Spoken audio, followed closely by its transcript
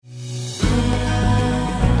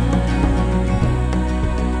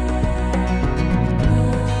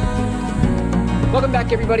Welcome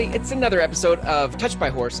back, everybody. It's another episode of Touched by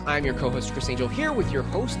Horse. I'm your co-host, Chris Angel, here with your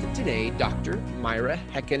host today, Dr. Myra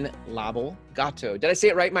Heckenlabel Gatto. Did I say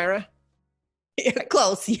it right, Myra? Yeah,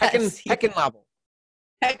 close, yes. Heckenlabel.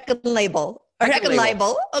 Heckenlabel. Or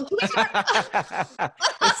Heckenlabel.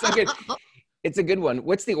 It's so good. It's a good one.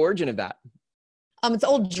 What's the origin of that? It's an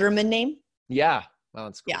old German name. Yeah. Well,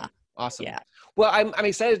 it's cool. Yeah. Awesome. Yeah. Well, I'm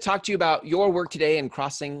excited to talk to you about your work today and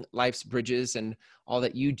crossing life's bridges and all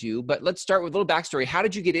that you do. But let's start with a little backstory. How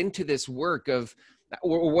did you get into this work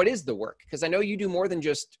or what is the work? Because I know you do more than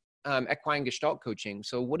just equine gestalt coaching.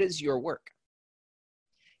 So what is your work?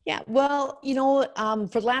 Yeah. Well,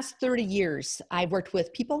 for the last 30 years, I've worked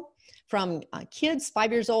with people from kids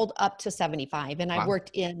 5 years old up to 75. And I've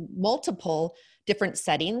worked in multiple different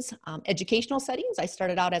settings, educational settings. I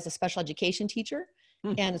started out as a special education teacher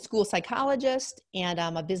and a school psychologist, and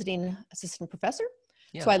I'm a visiting assistant professor.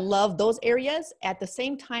 Yeah. So I love those areas. At the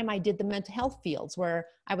same time, I did the mental health fields where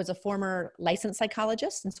I was a former licensed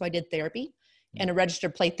psychologist. And so I did therapy and a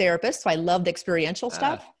registered play therapist. So I loved experiential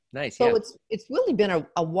stuff. Nice. So it's really been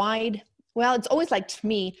a wide, well, it's always like, to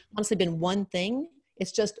me, honestly, been one thing.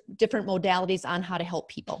 It's just different modalities on how to help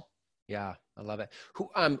people. Yeah, I love it.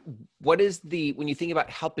 What is when you think about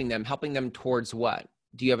helping them towards what?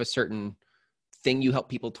 Do you have a certain thing you help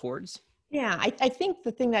people towards? Yeah, I think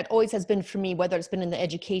the thing that always has been for me, whether it's been in the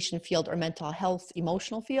education field or mental health,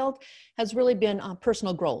 emotional field, has really been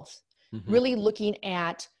personal growth. Mm-hmm. Really looking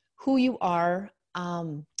at who you are,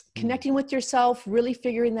 connecting with yourself, really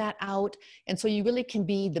figuring that out. And so you really can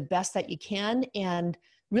be the best that you can, and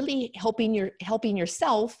really helping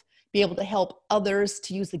yourself be able to help others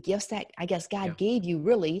to use the gifts that I guess God gave you,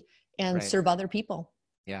 really, and serve other people.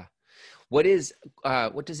 Yeah. What does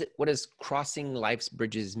crossing life's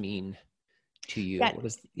bridges mean to you?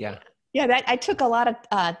 That I took a lot of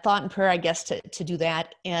thought and prayer, I guess, to do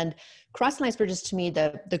that. And crossing life's bridges, to me,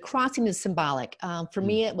 the crossing is symbolic. For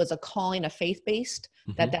me, it was a calling, a faith-based,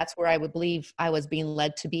 that's where I would believe I was being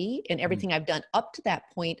led to be. And everything I've done up to that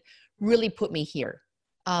point really put me here.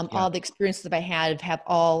 All the experiences that I have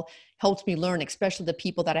all helped me learn, especially the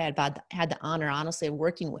people that I had the honor, honestly, of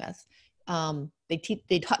working with.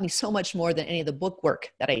 They taught me so much more than any of the book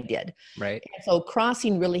work that I did. Right. And so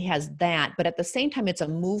crossing really has that, but at the same time, it's a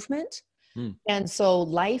movement. And so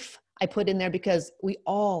life, I put in there because we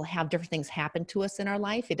all have different things happen to us in our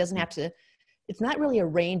life. It doesn't have to, it's not really a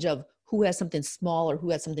range of who has something small or who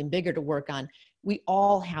has something bigger to work on. We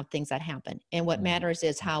all have things that happen. And what matters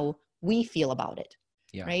is how we feel about it.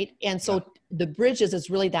 Yeah. Right. And so the bridges is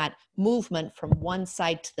really that movement from one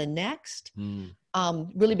side to the next,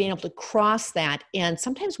 really being able to cross that. And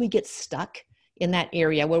sometimes we get stuck in that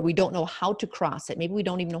area where we don't know how to cross it. Maybe we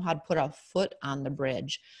don't even know how to put our foot on the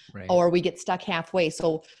bridge, or we get stuck halfway.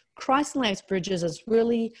 So crossing life's bridges is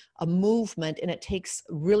really a movement, and it takes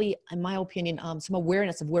really, in my opinion, some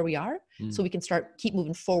awareness of where we are, so we can keep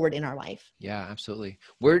moving forward in our life. Yeah, absolutely.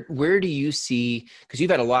 Where do you see, because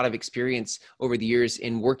you've had a lot of experience over the years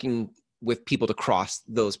in working with people to cross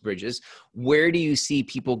those bridges, where do you see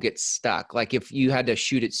people get stuck? Like if you had to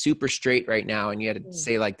shoot it super straight right now and you had to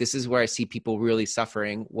say, like, this is where I see people really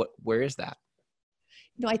suffering, where is that?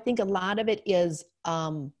 I think a lot of it is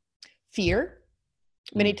fear.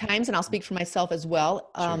 Many times, and I'll speak for myself as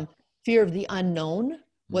well, fear of the unknown,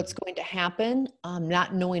 what's going to happen,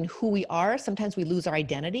 not knowing who we are. Sometimes we lose our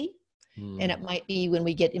identity, and it might be when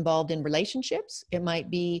we get involved in relationships. It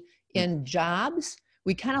might be in jobs.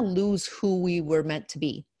 We kind of lose who we were meant to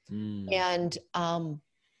be. And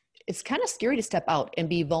it's kind of scary to step out and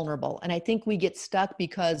be vulnerable. And I think we get stuck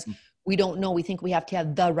because we don't know. We think we have to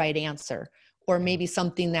have the right answer, or maybe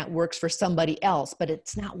something that works for somebody else, but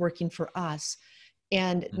it's not working for us.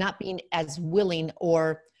 And not being as willing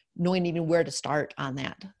or knowing even where to start on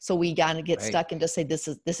that. So we got to get stuck and just say, this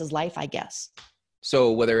is life, I guess.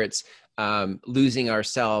 So whether it's losing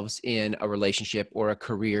ourselves in a relationship or a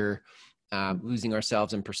career, losing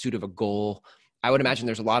ourselves in pursuit of a goal, I would imagine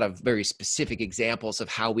there's a lot of very specific examples of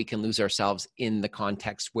how we can lose ourselves in the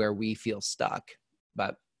context where we feel stuck.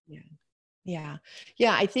 But yeah.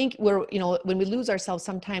 I think when we lose ourselves,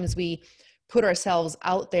 sometimes we put ourselves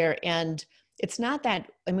out there, and it's not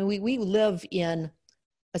that, we live in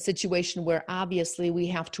a situation where obviously we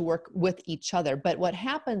have to work with each other. But what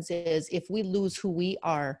happens is if we lose who we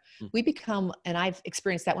are, we become, and I've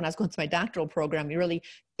experienced that when I was going through my doctoral program, you really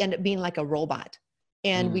end up being like a robot,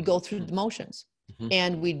 and we go through the motions,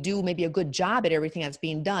 and we do maybe a good job at everything that's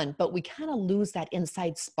being done, but we kind of lose that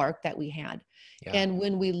inside spark that we had. Yeah. And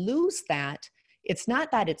when we lose that, it's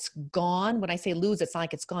not that it's gone. When I say lose, it's not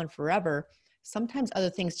like it's gone forever. Sometimes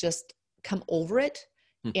other things just come over it,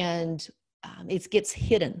 and it gets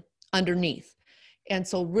hidden underneath. And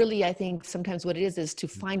so really, I think sometimes what it is to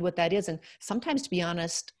find what that is. And sometimes, to be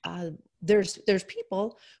honest, there's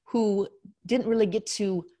people who didn't really get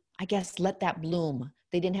to, I guess, let that bloom.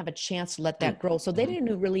 They didn't have a chance to let that grow. So they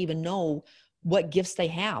didn't really even know what gifts they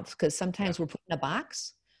have, because sometimes we're put in a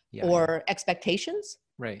box or expectations.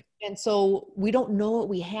 Right. And so we don't know what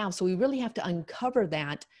we have. So we really have to uncover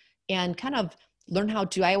that and kind of learn how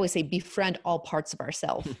to, I always say, befriend all parts of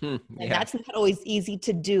ourselves. And that's not always easy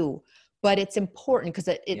to do, but it's important because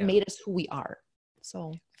it made us who we are.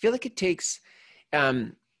 So I feel like it takes,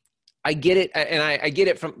 I get it. And I get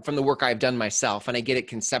it from the work I've done myself, and I get it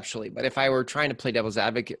conceptually, but if I were trying to play devil's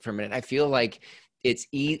advocate for a minute, I feel like it's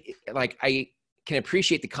like I can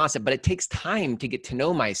appreciate the concept, but it takes time to get to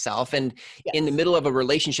know myself. And in the middle of a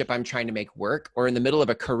relationship I'm trying to make work, or in the middle of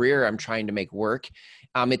a career I'm trying to make work,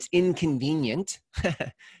 it's inconvenient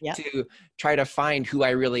to try to find who I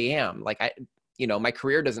really am. Like my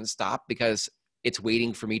career doesn't stop because it's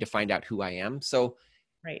waiting for me to find out who I am. So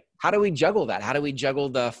how do we juggle that? How do we juggle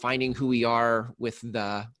the finding who we are with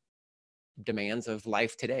the demands of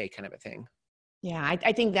life today kind of a thing? Yeah,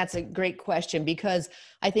 I think that's a great question, because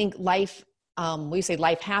I think life, we say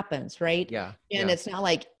life happens, right? Yeah. And it's not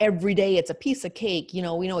like every day it's a piece of cake, we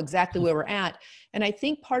know exactly where we're at. And I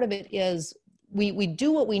think part of it is we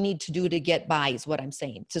do what we need to do to get by, is what I'm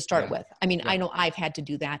saying, to start with. I mean, I know I've had to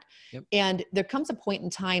do that. And there comes a point in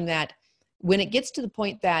time that when it gets to the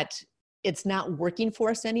point that it's not working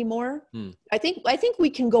for us anymore, I think we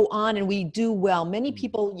can go on and we do well. Many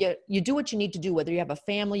people, you do what you need to do, whether you have a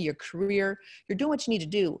family, your career, you're doing what you need to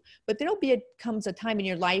do. But comes a time in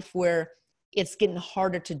your life where it's getting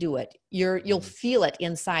harder to do it. You'll feel it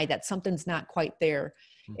inside that something's not quite there.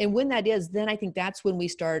 And when that is, then I think that's when we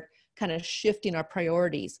start kind of shifting our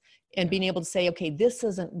priorities and being able to say, okay, this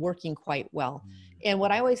isn't working quite well. And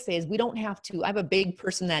what I always say is we don't have to, I'm a big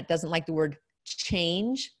person that doesn't like the word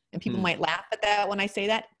change. And people might laugh at that when I say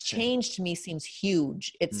that. Change to me seems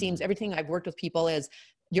huge. It seems everything I've worked with people is,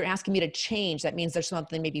 you're asking me to change. That means there's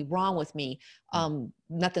something maybe wrong with me.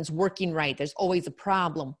 Nothing's working right. There's always a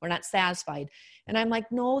problem. We're not satisfied. And I'm like,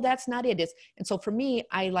 no, that's not it. And so for me,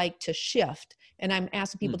 I like to shift. And I'm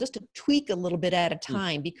asking people just to tweak a little bit at a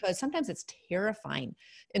time, because sometimes it's terrifying.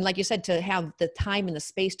 And like you said, to have the time and the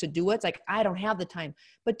space to do it, it's like, I don't have the time.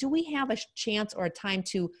 But do we have a chance or a time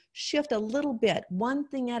to shift a little bit, one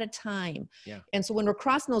thing at a time? And so when we're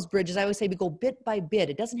crossing those bridges, I always say we go bit by bit.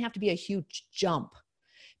 It doesn't have to be a huge jump,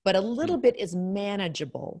 but a little bit is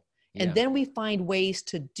manageable. And then we find ways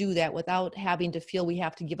to do that without having to feel we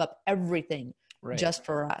have to give up everything just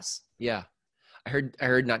for us. Yeah. I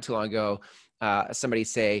heard not too long ago, somebody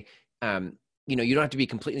say, you don't have to be a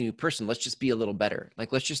completely new person. Let's just be a little better.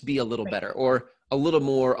 Like, let's just be a little better, or a little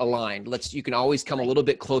more aligned. You can always come a little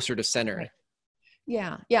bit closer to center.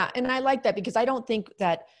 Yeah. Yeah. And I like that, because I don't think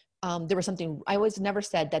that there was something, I always never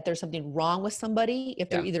said that there's something wrong with somebody if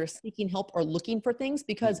they're either seeking help or looking for things,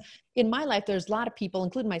 because in my life, there's a lot of people,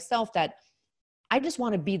 including myself, that I just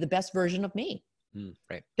want to be the best version of me.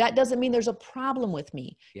 That doesn't mean there's a problem with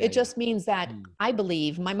me. It just means that I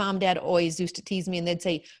believe, my mom and dad always used to tease me, and they'd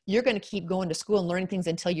say, you're going to keep going to school and learning things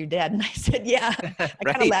until you're dead. And I said, yeah, I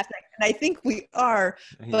kind of laughed. And I think we are,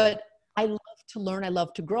 but I love to learn. I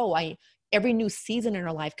love to grow. Every new season in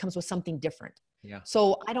our life comes with something different.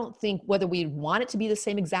 So I don't think whether we want it to be the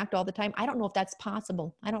same exact all the time, I don't know if that's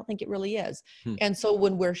possible. I don't think it really is. And so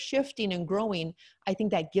when we're shifting and growing, I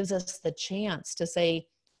think that gives us the chance to say,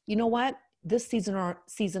 you know what, this season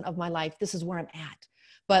of my life, this is where I'm at.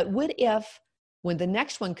 But what if when the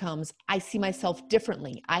next one comes, I see myself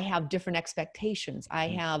differently? I have different expectations. I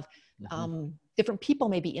have different people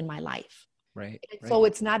maybe in my life. So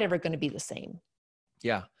it's not ever going to be the same.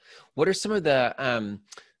 Yeah. What are some of the,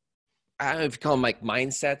 I don't know if you call them like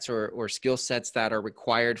mindsets or skill sets that are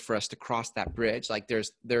required for us to cross that bridge? Like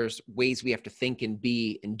there's ways we have to think and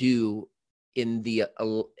be and do in the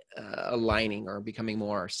aligning or becoming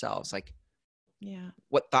more ourselves. Like,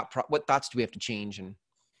 what thoughts do we have to change? And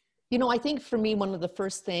I think for me, one of the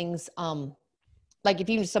first things, like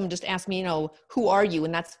if someone just asked me, who are you?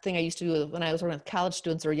 And that's the thing I used to do when I was working with college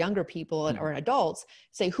students or younger people or adults,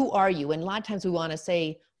 say, who are you? And a lot of times we want to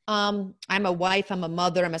say, I'm a wife, I'm a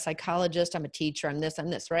mother, I'm a psychologist, I'm a teacher, I'm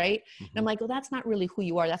this, right? And I'm like, well, that's not really who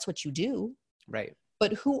you are. That's what you do. Right.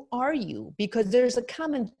 But who are you? Because there's a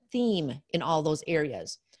common theme in all those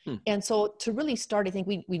areas. And so to really start, I think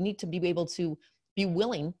we need to be able to be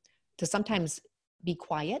willing to sometimes be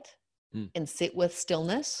quiet and sit with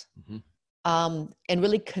stillness and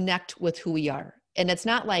really connect with who we are. And it's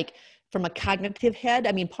not like from a cognitive head.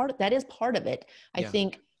 I mean, that is part of it. I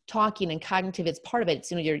think talking and cognitive, it's part of it.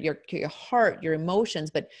 It's, your heart, your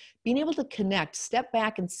emotions, but being able to connect, step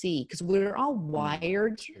back and see, because we're all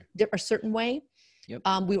wired a certain way. Yep.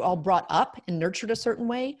 We were all brought up and nurtured a certain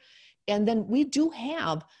way. And then we do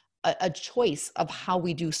have a choice of how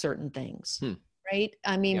we do certain things, right?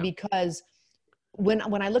 I mean, because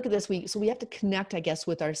when I look at this, we have to connect, I guess,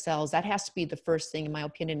 with ourselves. That has to be the first thing, in my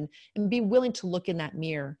opinion, and be willing to look in that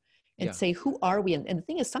mirror and say, who are we? And the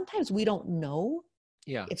thing is, sometimes we don't know.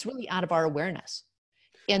 Yeah. It's really out of our awareness.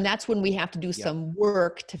 And that's when we have to do some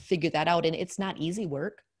work to figure that out. And it's not easy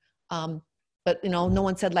work. But, no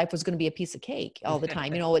one said life was going to be a piece of cake all the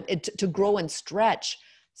time. To grow and stretch,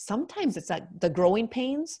 sometimes it's like the growing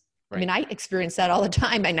pains. Right. I mean, I experience that all the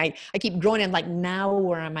time, and I keep growing and like, now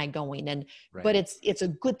where am I going? And, but it's a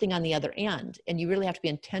good thing on the other end. And you really have to be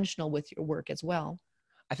intentional with your work as well.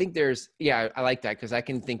 I think I like that, because I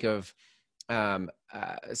can think of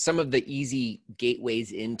some of the easy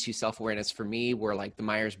gateways into self-awareness for me were like the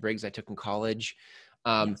Myers-Briggs I took in college.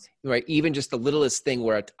 Right. Even just the littlest thing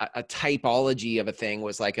where a typology of a thing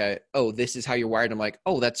was like this is how you're wired. I'm like,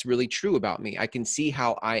 oh, that's really true about me. I can see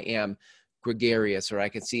how I am gregarious, or I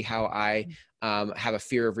can see how I have a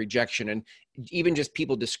fear of rejection. And even just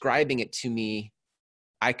people describing it to me,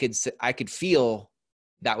 I could feel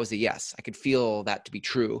that was a yes. I could feel that to be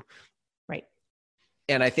true. Right.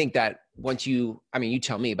 And I think that you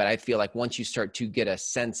tell me, but I feel like once you start to get a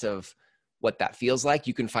sense of what that feels like,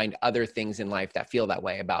 you can find other things in life that feel that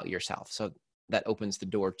way about yourself. So that opens the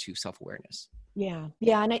door to self-awareness. Yeah.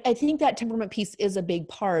 And I think that temperament piece is a big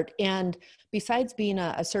part. And besides being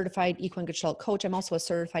a certified equine gestalt coach, I'm also a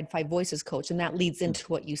certified 5 Voices coach. And that leads into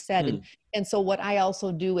what you said. And so what I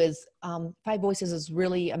also do is 5 Voices is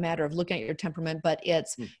really a matter of looking at your temperament, but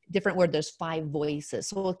it's different where there's 5 voices.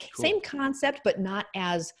 So same concept, but not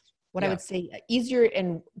as what I would say easier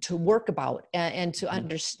and to work about and to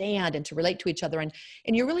understand and to relate to each other. And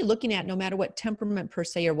you're really looking at, no matter what temperament per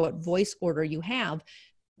se or what voice order you have,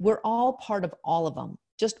 we're all part of all of them.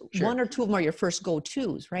 Just one or two of them are your first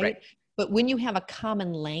go-tos, right? But when you have a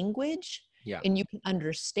common language and you can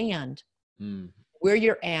understand where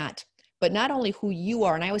you're at, but not only who you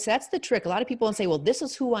are. And I always say, that's the trick. A lot of people will say, well, this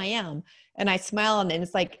is who I am. And I smile and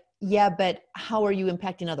it's like, yeah, but how are you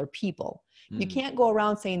impacting other people? You can't go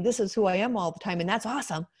around saying, this is who I am all the time. And that's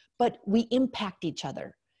awesome. But we impact each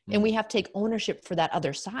other and we have to take ownership for that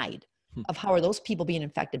other side of how are those people being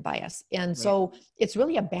infected by us. And so it's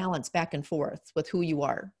really a balance back and forth with who you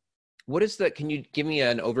are. Can you give me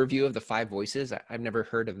an overview of the 5 voices? I've never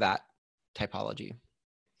heard of that typology.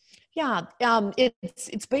 Yeah.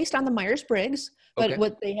 It's based on the Myers-Briggs, but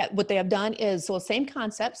what they have done is, so same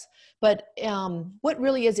concepts, but what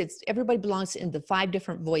really is, it's everybody belongs in the 5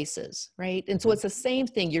 different voices, right? And so it's the same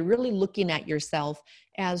thing. You're really looking at yourself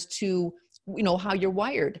as to, how you're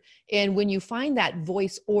wired. And when you find that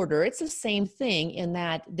voice order, it's the same thing in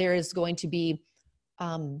that there is going to be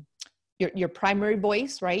your primary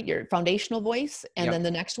voice, right? Your foundational voice. And then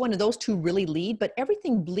the next one, and those 2 really lead, but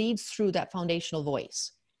everything bleeds through that foundational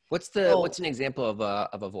voice. What's an example of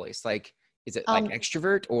a voice? Like, is it like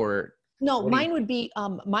extrovert or? No, mine would be,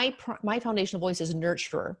 my foundational voice is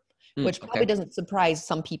nurturer, which probably doesn't surprise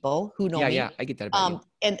some people who know me. Yeah, I get that about you.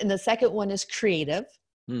 And the second one is creative.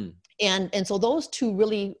 And so those 2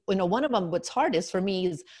 really, one of them, what's hardest for me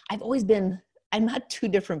is I'm not 2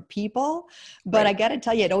 different people, but I got to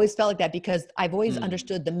tell you, it always felt like that because I've always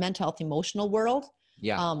understood the mental health, emotional world,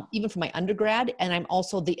 even from my undergrad. And I'm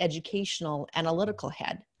also the educational analytical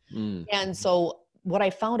head. And so what I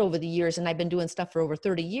found over the years, and I've been doing stuff for over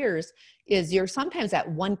 30 years, is you're sometimes at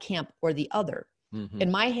one camp or the other.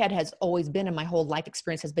 And my head has always been, and my whole life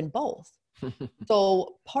experience has been both.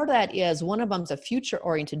 So part of that is, one of them's a future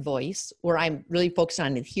oriented voice where I'm really focused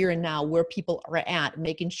on the here and now, where people are at,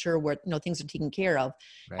 making sure where things are taken care of.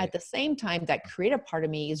 At the same time, that creative part of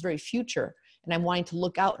me is very future, and I'm wanting to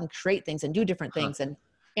look out and create things and do different things.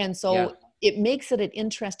 And so it makes it an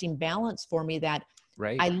interesting balance for me that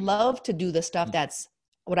I love to do the stuff that's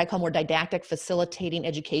what I call more didactic, facilitating,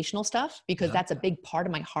 educational stuff, because that's a big part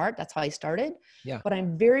of my heart. That's how I started. But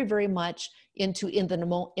I'm very, very much into in the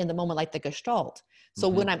moment, like the Gestalt. So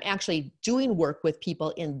when I'm actually doing work with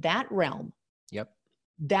people in that realm,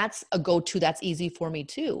 that's a go-to. That's easy for me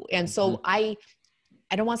too. And so I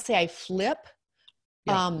don't want to say I flip,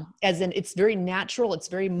 as in it's very natural. It's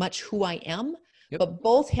very much who I am, but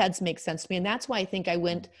both heads make sense to me. And that's why I think I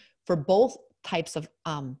went for both types of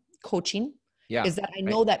coaching. Is that I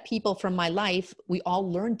know that people from my life, we all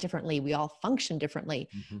learn differently. We all function differently.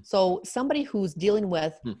 So somebody who's dealing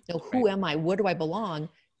with, who am I? Where do I belong?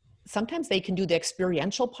 Sometimes they can do the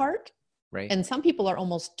experiential part. And some people are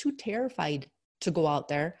almost too terrified to go out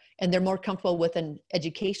there, and they're more comfortable with an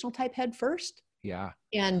educational type head first. Yeah.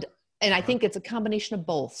 And I think it's a combination of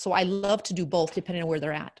both. So I love to do both depending on where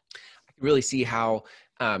they're at. I can really see how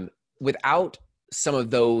without some of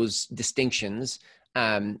those distinctions,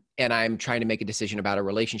 and I'm trying to make a decision about a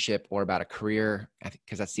relationship or about a career, I think,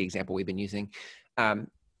 because that's the example we've been using.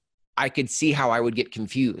 I could see how I would get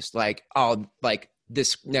confused. Like, oh, like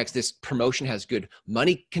this promotion has good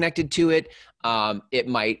money connected to it. It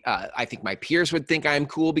might, I think my peers would think I'm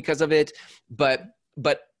cool because of it, but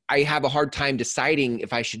I have a hard time deciding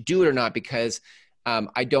if I should do it or not, because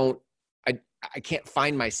I can't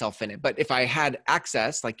find myself in it. But if I had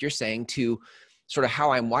access, like you're saying, to sort of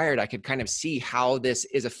how I'm wired, I could kind of see how this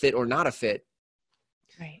is a fit or not a fit,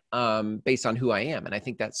 right? Based on who I am. And I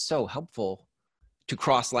think that's so helpful to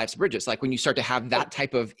cross life's bridges. Like when you start to have that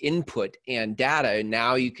type of input and data, and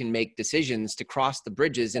now you can make decisions to cross the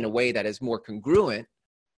bridges in a way that is more congruent,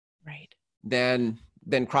 right? Than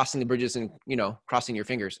crossing the bridges and, crossing your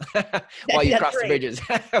fingers while you cross the bridges.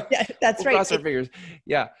 Yeah, that's right. Cross our fingers.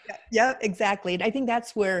 Yeah. Yeah, exactly. And I think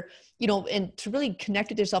that's where, and to really connect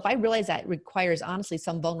with yourself, I realize that requires honestly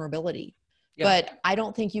some vulnerability, but I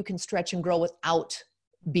don't think you can stretch and grow without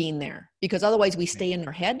being there, because otherwise we stay in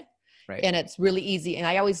our head. Right. And it's really easy. And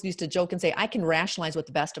I always used to joke and say, I can rationalize with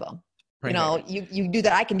the best of them. Right. You do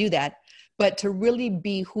that. I can do that. But to really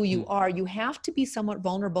be who you are, you have to be somewhat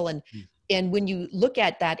vulnerable. And when you look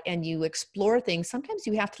at that and you explore things, sometimes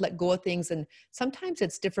you have to let go of things. And sometimes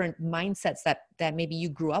it's different mindsets that maybe you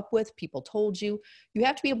grew up with, people told you. You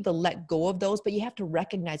have to be able to let go of those, but you have to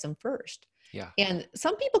recognize them first. Yeah. And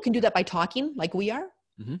some people can do that by talking like we are.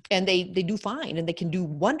 Mm-hmm. And they do fine and they can do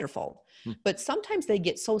wonderful. Mm-hmm. But sometimes they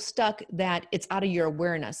get so stuck that it's out of your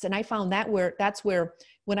awareness. And I found that's where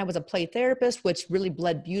when I was a play therapist, which really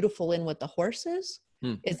bled beautiful in with the horses,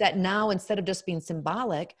 is that now instead of just being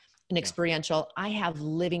symbolic and experiential, I have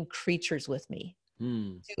living creatures with me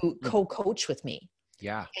to co-coach with me.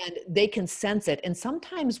 Yeah. And they can sense it. And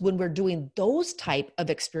sometimes when we're doing those type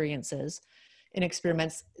of experiences and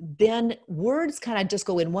experiments, then words kind of just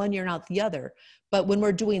go in one ear and out the other. But when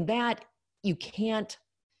we're doing that, you can't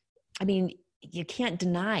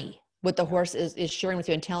deny what the horse is sharing with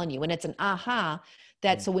you and telling you. And it's an aha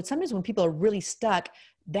that, so sometimes when people are really stuck,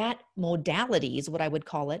 that modality is what I would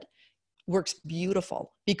call it, works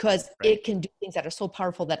beautiful, because it can do things that are so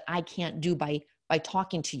powerful that I can't do by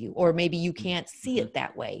talking to you, or maybe you can't see it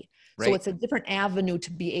that way. Right. So it's a different avenue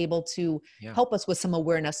to be able to help us with some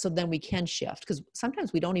awareness, so then we can shift, because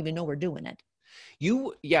sometimes we don't even know we're doing it.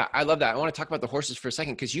 I love that. I want to talk about the horses for a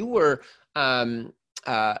second, because you were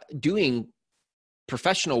doing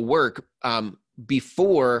professional work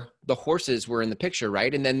before the horses were in the picture,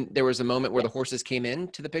 right? And then there was a moment where the horses came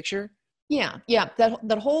into the picture. Yeah.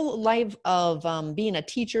 That whole life of being a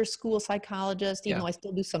teacher, school psychologist, even though I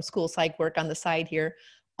still do some school psych work on the side here,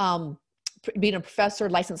 being a professor,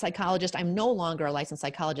 licensed psychologist. I'm no longer a licensed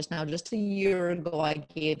psychologist now. Just a year ago, I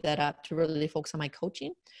gave that up to really focus on my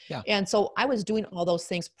coaching. Yeah. And so I was doing all those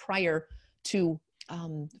things prior to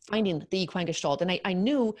finding the equine gestalt. And I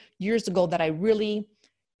knew years ago that I really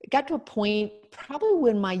got to a point, probably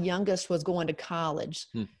when my youngest was going to college.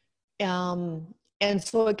 And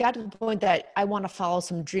so it got to the point that I want to follow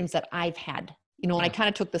some dreams that I've had, and I kind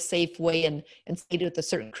of took the safe way and stayed with a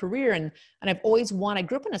certain career. And I've always I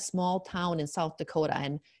grew up in a small town in South Dakota,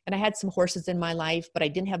 and I had some horses in my life, but I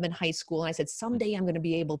didn't have them in high school. And I said, someday I'm going to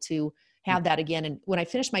be able to have that again. And when I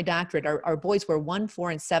finished my doctorate, our boys were 1,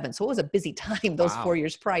 4, and 7. So it was a busy time those 4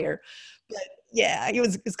 years prior. But yeah, it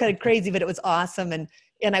was kind of crazy, but it was awesome.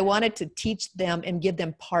 And I wanted to teach them and give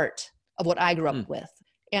them part of what I grew up with.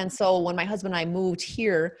 And so when my husband and I moved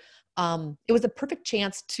here, it was a perfect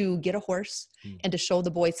chance to get a horse and to show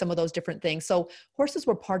the boys some of those different things. So horses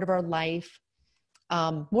were part of our life.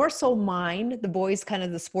 More so mine. The boys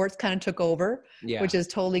the sports kind of took over, which is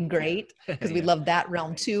totally great, because we love that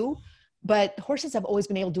realm too. But horses have always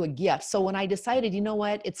been able to do a gift. So when I decided,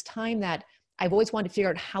 it's time that I've always wanted to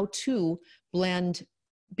figure out how to blend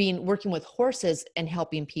working with horses and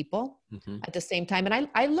helping people at the same time. And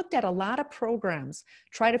I looked at a lot of programs,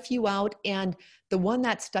 tried a few out. And the one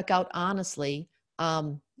that stuck out, honestly,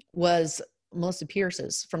 was Melissa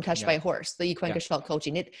Pierce's from Touched by a Horse, the equine gestalt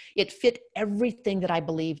coaching. It fit everything that I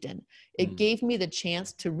believed in. It gave me the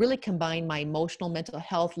chance to really combine my emotional, mental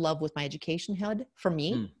health, love with my education head for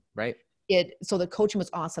me. Right. So the coaching was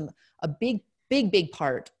awesome. A big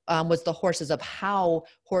part was the horses, of how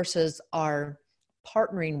horses are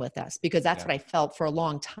partnering with us, because that's what I felt for a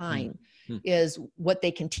long time is what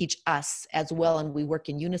they can teach us as well. And we work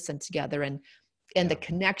in unison together. And and the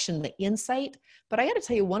connection, the insight. But I got to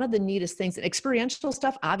tell you, one of the neatest things, experiential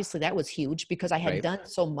stuff, obviously that was huge because I had done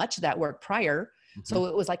so much of that work prior. So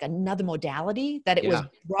it was like another modality that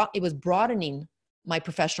it was broadening my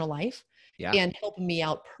professional life and helping me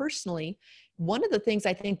out personally. One of the things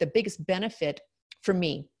I think the biggest benefit for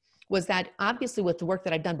me was that obviously with the work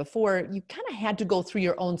that I'd done before, you kind of had to go through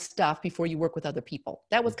your own stuff before you work with other people.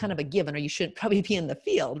 That was kind of a given, or you should probably be in the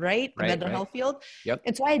field, right? The mental health field. Yep.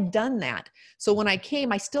 And so I had done that. So when I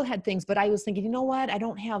came, I still had things, but I was thinking, you know what? I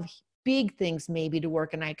don't have big things maybe to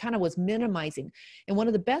work. And I kind of was minimizing. And one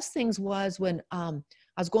of the best things was when I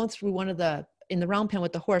was going through in the round pen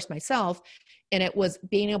with the horse myself, and it was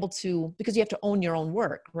being able to, because you have to own your own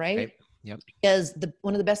work, right? Yep. Because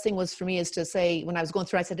one of the best thing was for me is to say, when I was going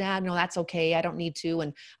through, I said, no, that's okay. I don't need to.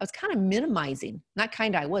 And I was kind of minimizing,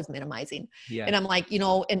 I was minimizing. Yeah. And I'm like,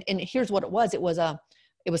 and here's what it was. It was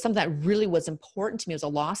something that really was important to me. It was a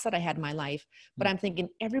loss that I had in my life, but I'm thinking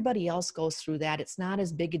everybody else goes through that. It's not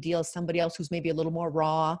as big a deal as somebody else who's maybe a little more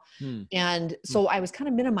raw. And so I was kind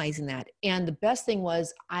of minimizing that. And the best thing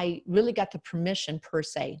was I really got the permission per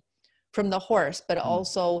se from the horse, but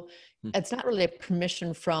also it's not really a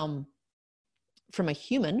permission from a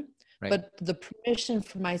human, but the permission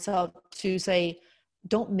for myself to say,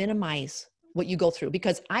 don't minimize what you go through,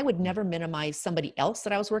 because I would never minimize somebody else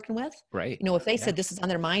that I was working with. Right. If they said this is on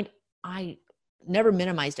their mind, I never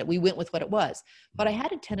minimized it. We went with what it was, but I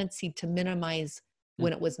had a tendency to minimize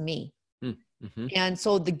when it was me. And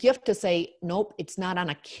so the gift to say, nope, it's not on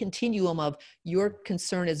a continuum of your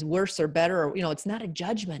concern is worse or better, or, it's not a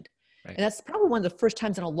judgment. And that's probably one of the first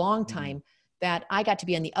times in a long time that I got to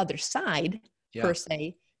be on the other side per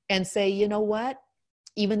se, and say, you know what,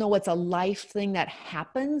 even though it's a life thing that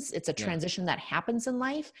happens, it's a transition that happens in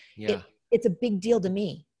life. It's a big deal to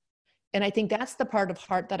me. And I think that's the part of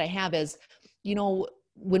heart that I have is,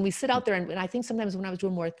 when we sit out there, and I think sometimes when I was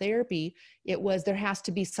doing more therapy, it was, there has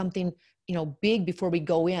to be something, big before we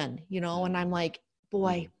go in, and I'm like,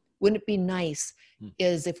 boy, wouldn't it be nice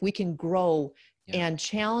is if we can grow and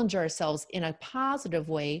challenge ourselves in a positive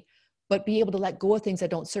way, but be able to let go of things that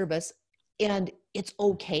don't serve us. And it's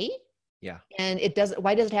okay. Yeah. And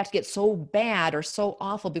why does it have to get so bad or so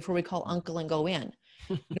awful before we call uncle and go in?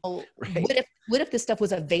 What if this stuff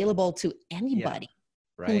was available to anybody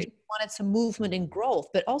who wanted some movement and growth,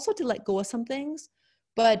 but also to let go of some things?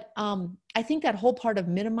 But I think that whole part of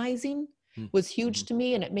minimizing was huge to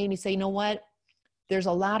me. And it made me say, you know what, there's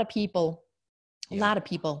a lot of people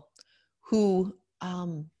who,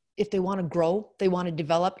 if they want to grow, they want to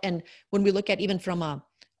develop. And when we look at even from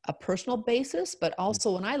a personal basis, but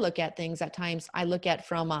also when I look at things at times, I look at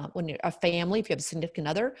from when you're a family, if you have a significant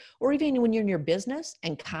other, or even when you're in your business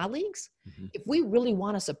and colleagues, if we really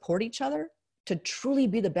want to support each other to truly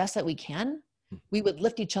be the best that we can, we would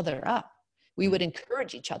lift each other up. We would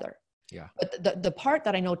encourage each other. Yeah. But the part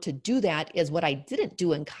that I know to do that is what I didn't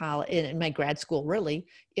do in college, in my grad school, really,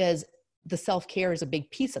 is the self-care is a big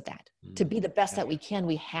piece of that. To be the best that we can,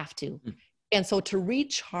 we have to. And so to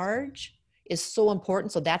recharge is so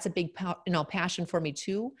important. So that's a big, passion for me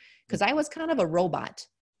too, because I was kind of a robot,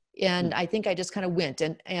 and I think I just kind of went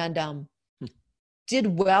and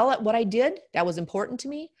did well at what I did. That was important to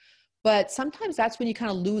me. But sometimes that's when you kind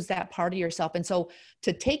of lose that part of yourself. And so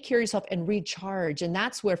to take care of yourself and recharge, and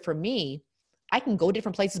that's where, for me, I can go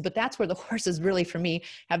different places, but that's where the horses really, for me,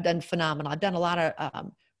 have done phenomenal. I've done a lot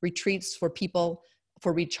of retreats for people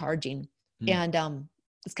for recharging. And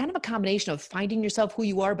it's kind of a combination of finding yourself who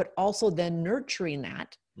you are, but also then nurturing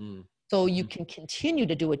that. So you can continue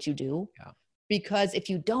to do what you do. Because if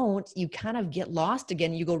you don't, you kind of get lost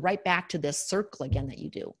again. You go right back to this circle again that you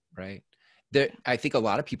do. Right. I think a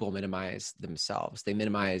lot of people minimize themselves. They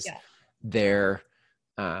minimize their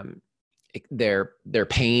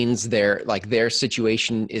pains, their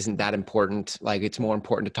situation isn't that important. Like, it's more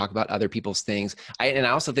important to talk about other people's things. And I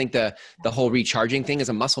also think the whole recharging thing is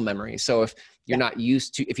a muscle memory. So if you're not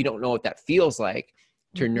used to, if you don't know what that feels like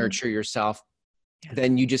to nurture yourself,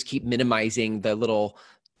 then you just keep minimizing the little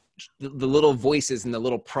voices and the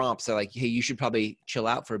little prompts are like, hey, you should probably chill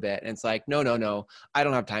out for a bit. And it's like, no, I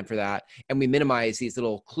don't have time for that. And we minimize these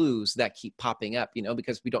little clues that keep popping up,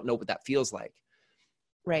 because we don't know what that feels like.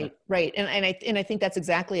 Right. And I think that's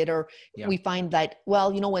exactly it. Or we find that,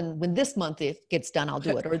 well, when this month it gets done, I'll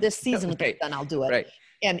do it. Or this season gets done, I'll do it. Right.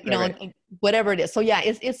 And, and whatever it is. So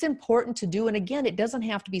it's important to do. And again, it doesn't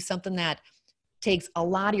have to be something that takes a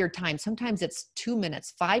lot of your time. Sometimes it's 2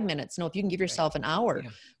 minutes, 5 minutes. If you can give yourself an hour,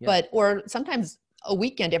 or sometimes a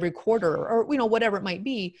weekend every quarter, or, whatever it might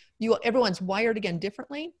be, everyone's wired again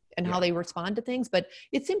differently and how they respond to things. But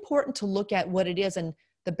it's important to look at what it is and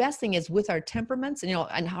the best thing is with our temperaments and, you know,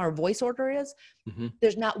 and how our voice order is, Mm-hmm.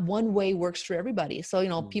 there's not one way works for everybody. So, you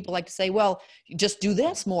know, people like to say, well, just do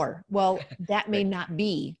this more. Well, that may Right. not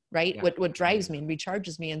be right. Yeah. What drives me and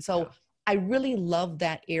recharges me. And so I really love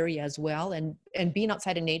that area as well. And being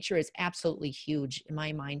outside of nature is absolutely huge in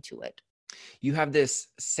my mind to it. You have this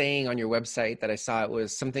saying on your website that I saw. It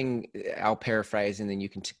was something, I'll paraphrase, and then you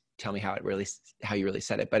can tell me how you really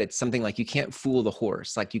said it. But it's something like, you can't fool the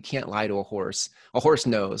horse. Like, you can't lie to a horse. A horse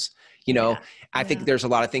knows, you know. I think there's a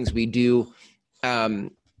lot of things we do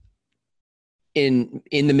in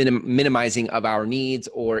the minimizing of our needs,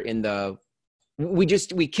 or in the,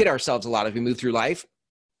 we kid ourselves a lot as we move through life.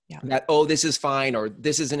 That, oh, this is fine, or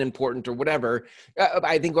this isn't important, or whatever.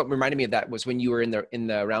 I think what reminded me of that was when you were in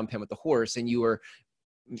the round pen with the horse, and you were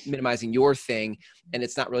minimizing your thing, and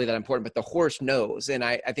it's not really that important, but the horse knows. And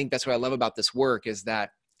I think that's what I love about this work, is that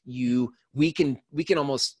we can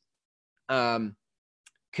almost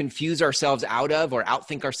confuse ourselves out of, or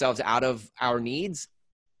outthink ourselves out of our needs.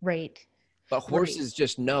 Right. But horses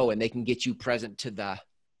just know, and they can get you present to the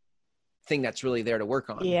thing that's really there to work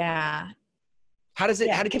on. Yeah. How does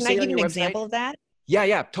it, how did you Can say I it on give you your an website? example of that?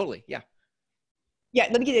 Yeah, totally. Yeah. Yeah,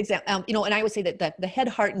 let me give you an example. You know, and I would say that the head,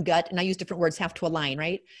 heart, and gut, and I use different words, have to align,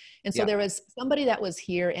 right? And so there was somebody that was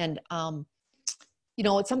here, and you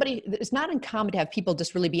know, it's not uncommon to have people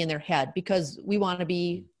just really be in their head, because we want to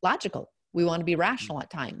be logical. We want to be rational at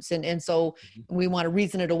times. And so we want to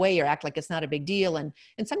reason it away or act like it's not a big deal. And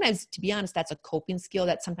sometimes, to be honest, that's a coping skill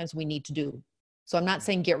that sometimes we need to do. So I'm not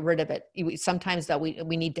saying get rid of it. Sometimes that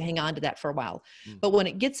we need to hang on to that for a while. But when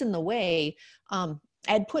it gets in the way, I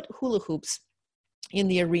had put hula hoops in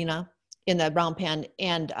the arena, in the round pen,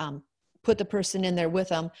 and put the person in there with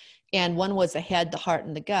them. And one was the head, the heart,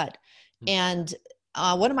 and the gut. And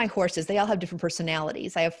one of my horses, they all have different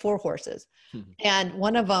personalities. I have 4 horses. And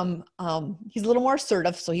one of them, he's a little more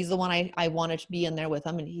assertive. So he's the one I wanted to be in there with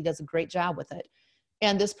him, and he does a great job with it.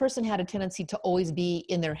 And this person had a tendency to always be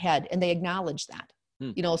in their head, and they acknowledged that.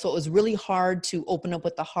 You know, so it was really hard to open up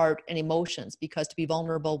with the heart and emotions, because to be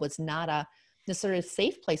vulnerable was not a necessarily a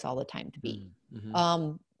safe place all the time to be.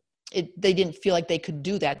 They didn't feel like they could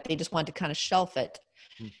do that. They just wanted to kind of shelf it.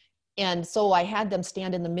 And so I had them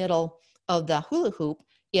stand in the middle of the hula hoop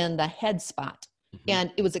in the head spot.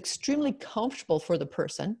 And it was extremely comfortable for the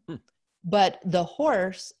person. But the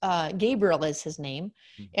horse, Gabriel is his name,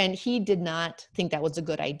 and he did not think that was a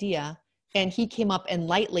good idea. And he came up and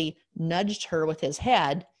lightly nudged her with his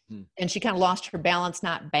head, and she kind of lost her balance,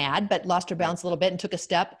 not bad, but lost her balance a little bit and took a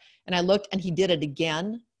step. And I looked, and he did it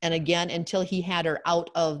again and again until he had her out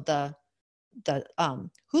of the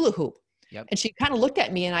hula hoop. And she kind of looked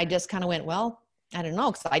at me, and I just kind of went, well, I don't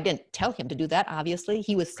know, because I didn't tell him to do that. Obviously,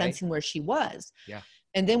 he was sensing where she was.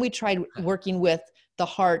 And then we tried working with the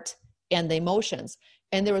heart and the emotions.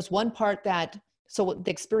 And there was one part so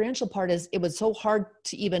the experiential part is, it was so hard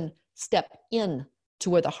to even step in to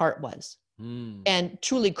where the heart was, and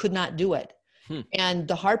truly could not do it. And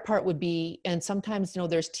the hard part would be, and sometimes, you know,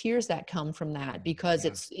 there's tears that come from that,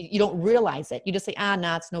 because you don't realize it. You just say,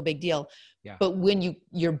 nah, it's no big deal. But when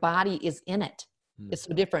your body is in it, it's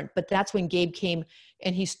so different. But that's when Gabe came,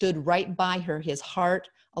 and he stood right by her, his heart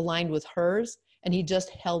aligned with hers, and he just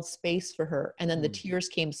held space for her. And then the tears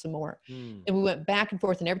came some more. And we went back and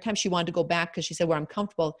forth. And every time she wanted to go back, because she said, where I'm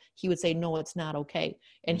comfortable, he would say, no, it's not okay.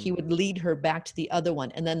 And he would lead her back to the other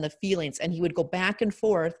one. And then the feelings, and he would go back and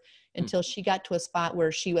forth until she got to a spot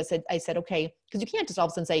where I said, okay, because you can't just all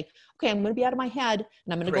of a sudden say, okay, I'm going to be out of my head,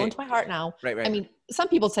 and I'm going to go into my heart now. I mean, some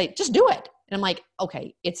people say, just do it. And I'm like,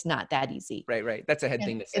 okay, it's not that easy. Right. That's a head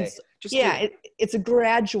thing to say. It's a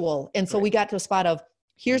gradual. And so we got to a spot of,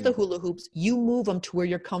 here's the hula hoops. You move them to where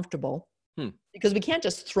you're comfortable, because we can't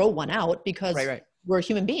just throw one out, because we're a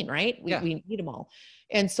human being, right? We need them all.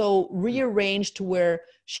 And so rearrange to where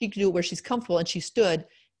she could do it, where she's comfortable, and she stood.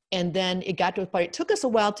 And then it got to a point, it took us a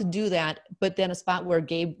while to do that, but then a spot where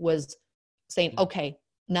Gabe was saying, okay,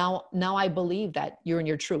 now I believe that you're in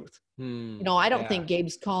your truth. You know, I don't think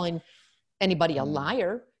Gabe's calling anybody a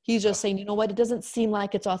liar. He's just saying, you know what, it doesn't seem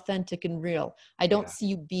like it's authentic and real. I don't see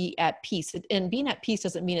you be at peace. And being at peace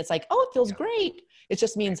doesn't mean it's like, oh, it feels great. It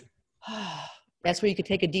just means, that's where you can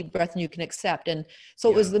take a deep breath and you can accept. And so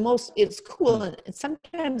it was it's cool. And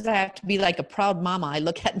sometimes I have to be like a proud mama. I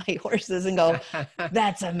look at my horses and go,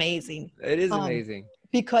 that's amazing. It is amazing.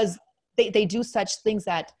 Because they do such things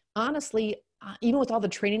that, honestly, even with all the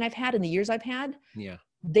training I've had and the years I've had,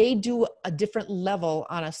 they do a different level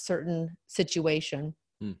on a certain situation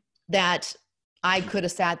that I could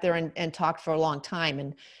have sat there and talked for a long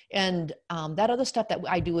time. And that other stuff that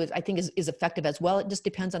I do I think is effective as well. It just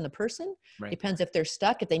depends on the person. Depends if they're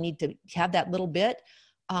stuck, if they need to have that little bit.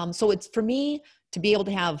 So it's for me to be able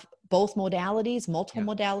to have both modalities, multiple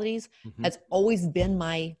modalities, has always been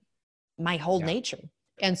my whole nature.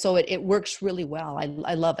 And so it works really well.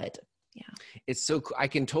 I love it. Yeah. It's so cool. I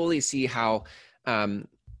can totally see how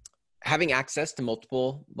having access to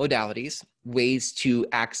multiple modalities, ways to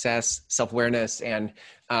access self-awareness and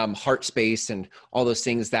heart space and all those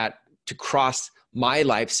things, that to cross my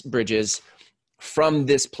life's bridges from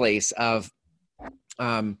this place of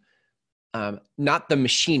not the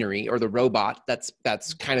machinery or the robot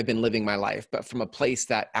that's kind of been living my life, but from a place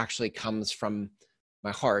that actually comes from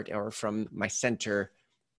my heart or from my center,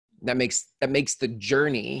 that makes the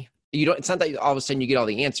journey. It's not that all of a sudden you get all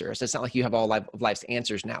the answers. It's not like you have all of life's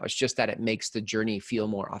answers now. It's just that it makes the journey feel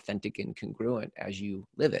more authentic and congruent as you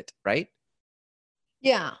live it, right?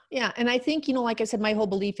 Yeah. Yeah. And I think, like I said, my whole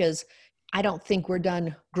belief is I don't think we're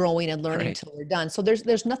done growing and learning until we're done. So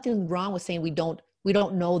there's nothing wrong with saying we don't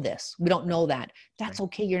know this. We don't know that. That's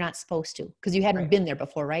okay. You're not supposed to, because you hadn't been there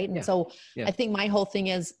before. Right. And so I think my whole thing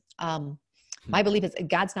is, my belief is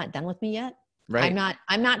God's not done with me yet. Right.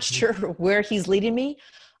 I'm not sure where he's leading me.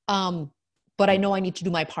 But I know I need to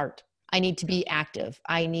do my part. I need to be active.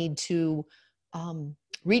 I need to,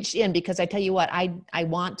 reach in, because I tell you what, I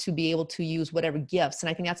want to be able to use whatever gifts. And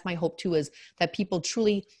I think that's my hope too, is that people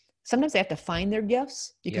truly, sometimes they have to find their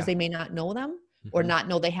gifts because they may not know them or not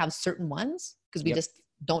know they have certain ones, because we just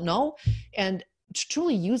don't know. And to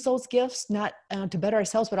truly use those gifts, not to better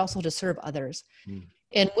ourselves, but also to serve others.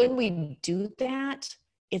 And when we do that,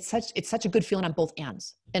 it's such a good feeling on both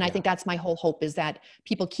ends. And I think that's my whole hope, is that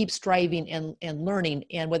people keep striving and learning.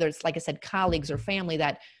 And whether it's, like I said, colleagues or family,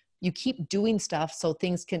 that you keep doing stuff so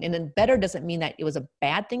things can, and then better doesn't mean that it was a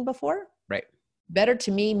bad thing before. Right. Better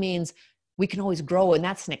to me means we can always grow. And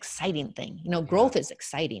that's an exciting thing. Growth is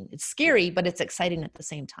exciting. It's scary, but it's exciting at the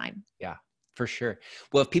same time. Yeah. For sure.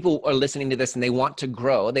 Well, if people are listening to this and they want to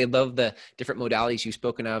grow, they love the different modalities you've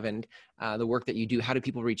spoken of and the work that you do, how do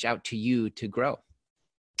people reach out to you to grow?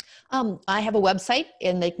 I have a website,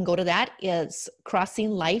 and they can go to that. It's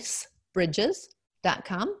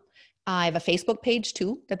crossinglifesbridges.com. I have a Facebook page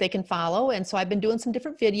too that they can follow. And so I've been doing some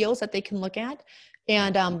different videos that they can look at,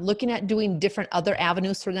 and looking at doing different other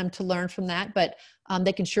avenues for them to learn from that. But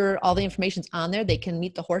they can share all the information's on there. They can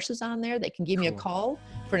meet the horses on there. They can give me a call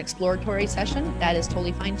for an exploratory session. That is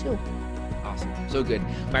totally fine too. Awesome. So good.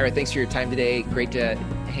 Myra, thanks for your time today. Great to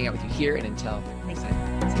hang out with you here. And until next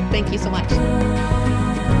time. Thank you so much.